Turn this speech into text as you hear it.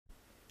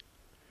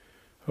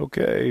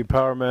Okay,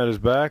 power mat is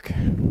back.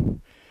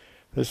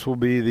 This will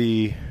be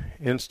the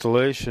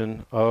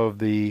installation of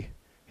the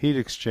heat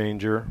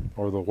exchanger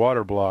or the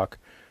water block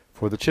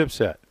for the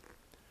chipset.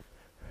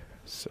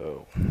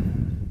 So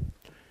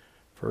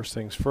first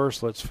things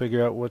first, let's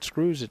figure out what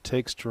screws it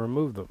takes to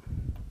remove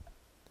them.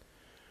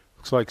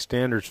 Looks like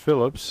standard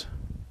Phillips.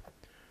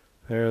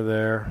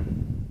 There,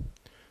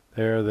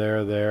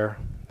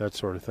 that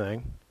sort of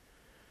thing.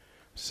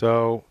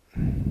 So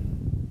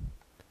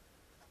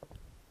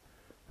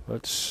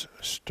let's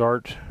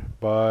start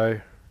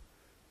by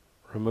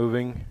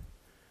removing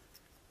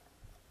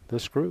the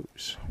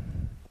screws.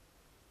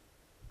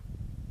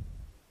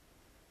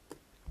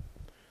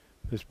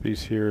 This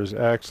piece here is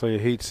actually a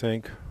heat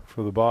sink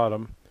for the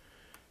bottom.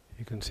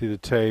 You can see the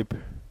tape,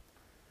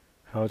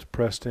 how it's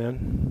pressed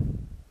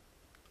in.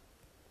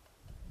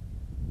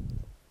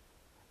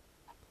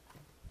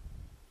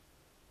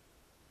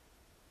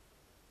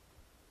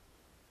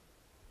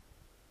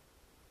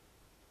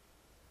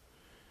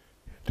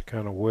 To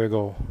kind of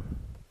wiggle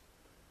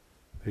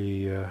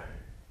the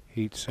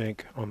heat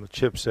sink on the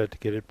chipset to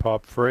get it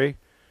pop free.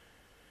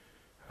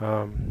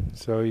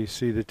 So you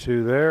see the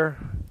two there,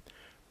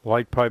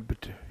 heat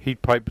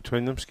pipe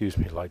between them,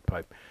 light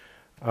pipe.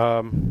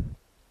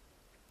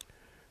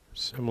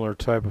 Similar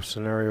type of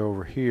scenario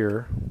over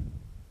here.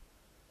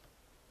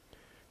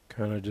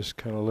 Kind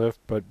of lift,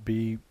 but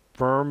be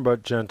firm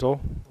but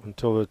gentle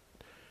until the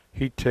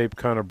heat tape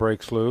kind of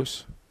breaks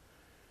loose.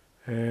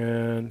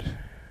 And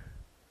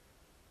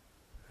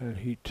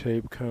heat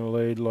tape kind of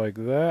laid like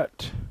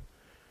that,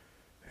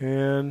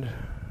 and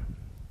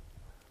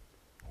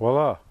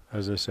voila,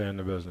 as they say in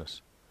the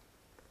business.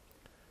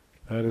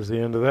 That is the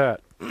end of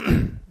that.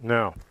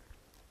 Now,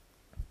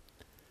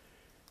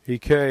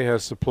 EK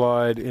has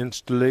supplied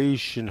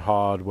installation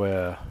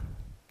hardware,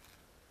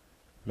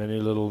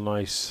 many little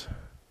nice,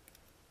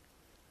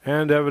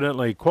 and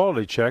evidently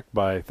quality checked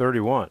by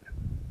 31.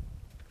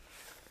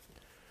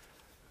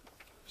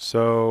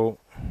 So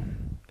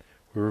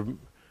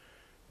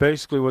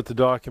basically what the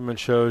document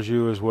shows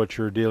you is what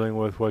you're dealing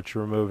with, what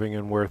you're removing,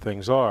 and where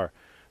things are.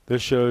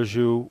 This shows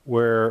you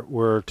where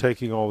we're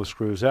taking all the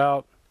screws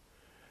out.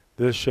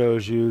 This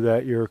shows you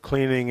that you're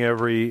cleaning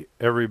every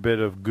bit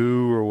of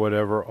goo or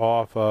whatever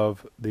off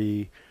of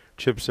the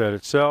chipset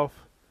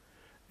itself.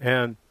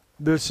 And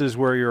this is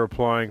where you're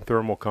applying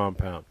thermal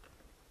compound.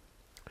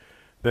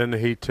 Then the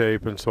heat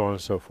tape and so on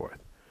and so forth.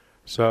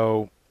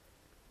 So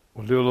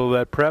we'll do a little of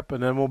that prep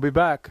and then we'll be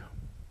back.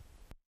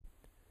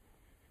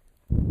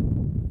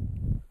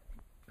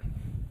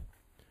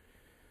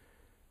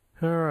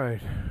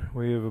 Alright,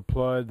 we have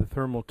applied the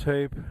thermal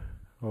tape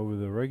over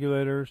the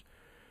regulators,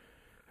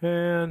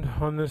 and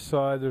on this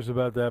side there's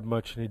about that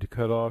much you need to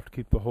cut off to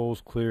keep the holes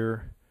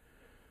clear.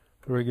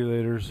 The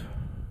regulators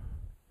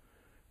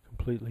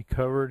completely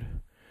covered.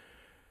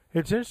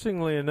 It's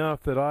interestingly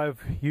enough that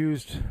I've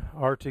used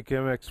Arctic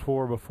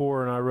MX4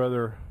 before and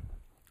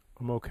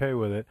I'm okay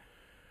with it.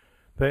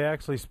 They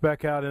actually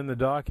spec out in the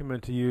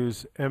document to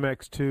use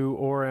MX2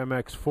 or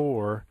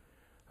MX4,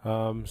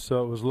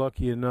 so it was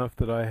lucky enough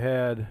that I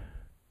had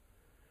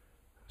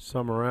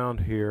some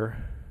around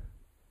here.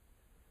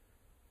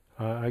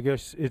 I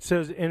guess it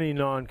says any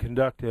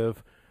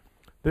non-conductive.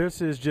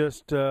 This is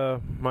just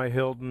my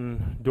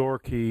Hilton door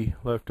key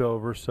left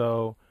over,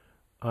 so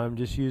I'm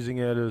just using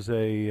it as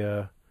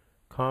a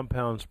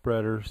compound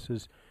spreader.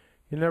 Says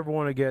you never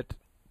want to get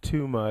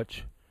too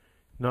much.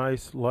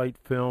 Nice light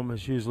film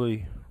is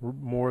usually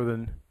more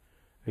than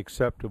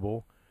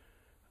acceptable.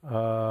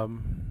 So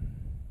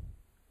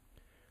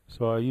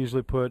I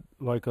usually put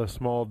like a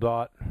small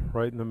dot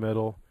right in the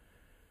middle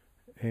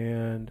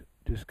and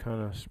just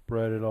kind of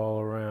spread it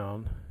all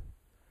around.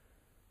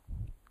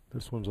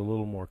 This one's a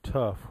little more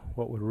tough.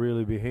 What would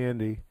really be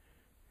handy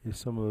is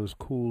some of those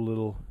cool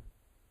little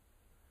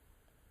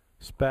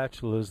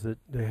spatulas that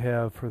they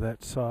have for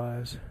that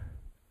size.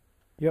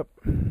 Yep.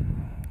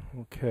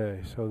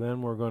 Okay, so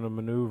then we're going to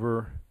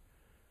maneuver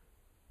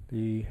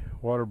the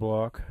water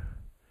block.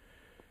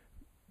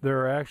 There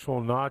are actual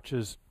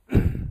notches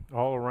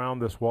all around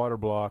this water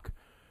block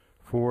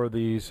for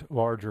these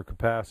larger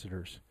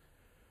capacitors.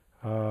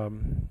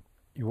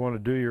 You want to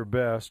do your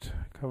best,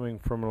 coming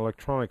from an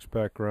electronics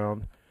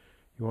background,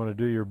 you want to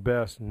do your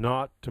best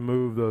not to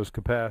move those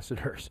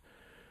capacitors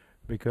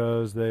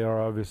because they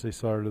are obviously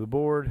soldered to the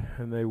board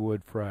and they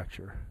would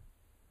fracture.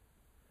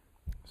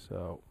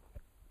 So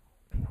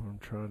what I'm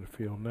trying to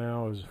feel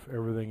now is if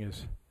everything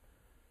is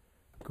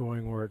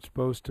going where it's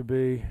supposed to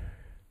be.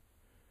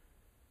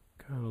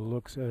 Kind of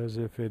looks as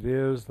if it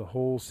is. The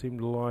holes seem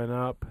to line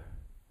up.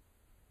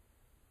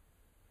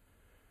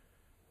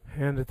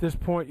 And at this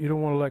point you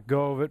don't want to let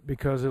go of it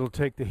because it'll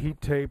take the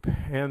heat tape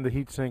and the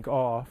heat sink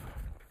off.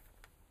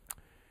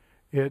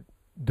 It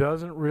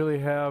doesn't really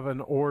have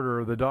an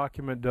order. The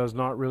document does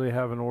not really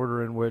have an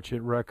order in which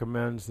it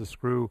recommends the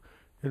screw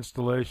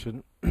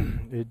installation.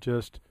 It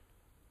just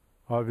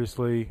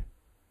obviously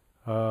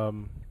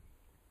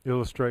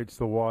illustrates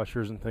the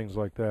washers and things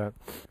like that.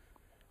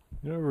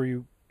 Whenever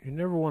you you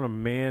never want to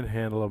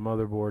manhandle a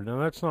motherboard. Now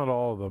that's not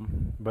all of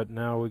them, but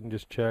now we can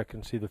just check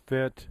and see the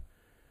fit.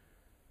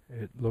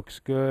 It looks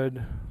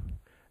good,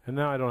 and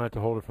now I don't have to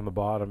hold it from the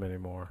bottom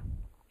anymore.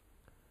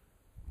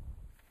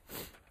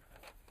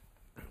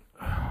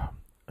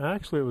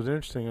 Actually, it was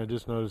interesting, I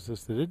just noticed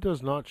this, that it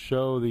does not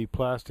show the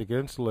plastic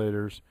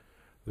insulators,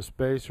 the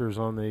spacers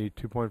on the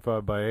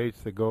 2.5 by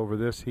 8s that go over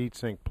this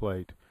heatsink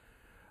plate.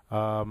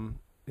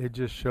 It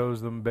just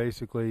shows them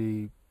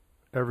basically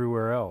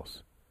everywhere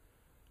else.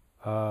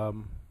 So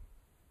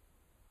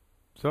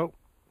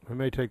we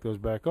may take those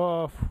back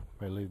off,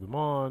 may leave them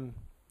on.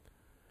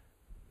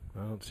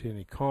 I don't see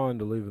any con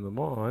to leaving them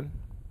on.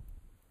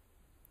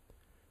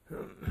 It's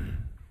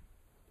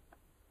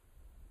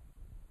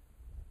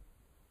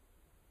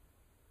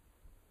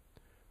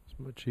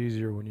much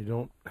easier when you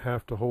don't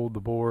have to hold the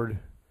board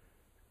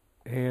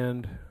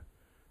and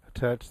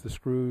attach the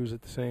screws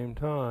at the same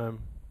time.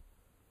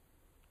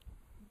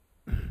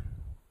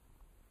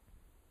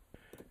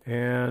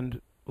 And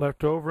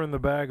left over in the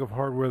bag of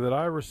hardware that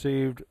I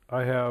received,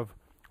 I have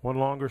one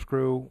longer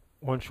screw,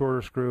 one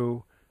shorter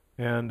screw,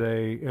 and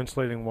a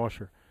insulating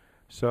washer.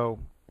 So,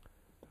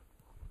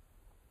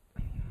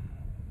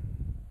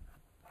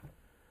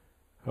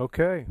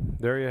 okay,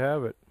 there you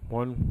have it.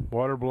 One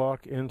water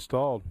block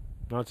installed.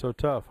 Not so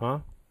tough, huh?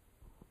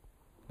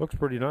 Looks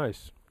pretty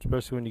nice,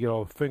 especially when you get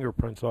all the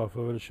fingerprints off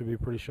of it. It should be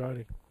pretty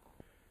shiny.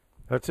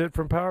 That's it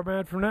from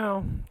PowerMad for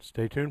now.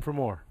 Stay tuned for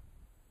more.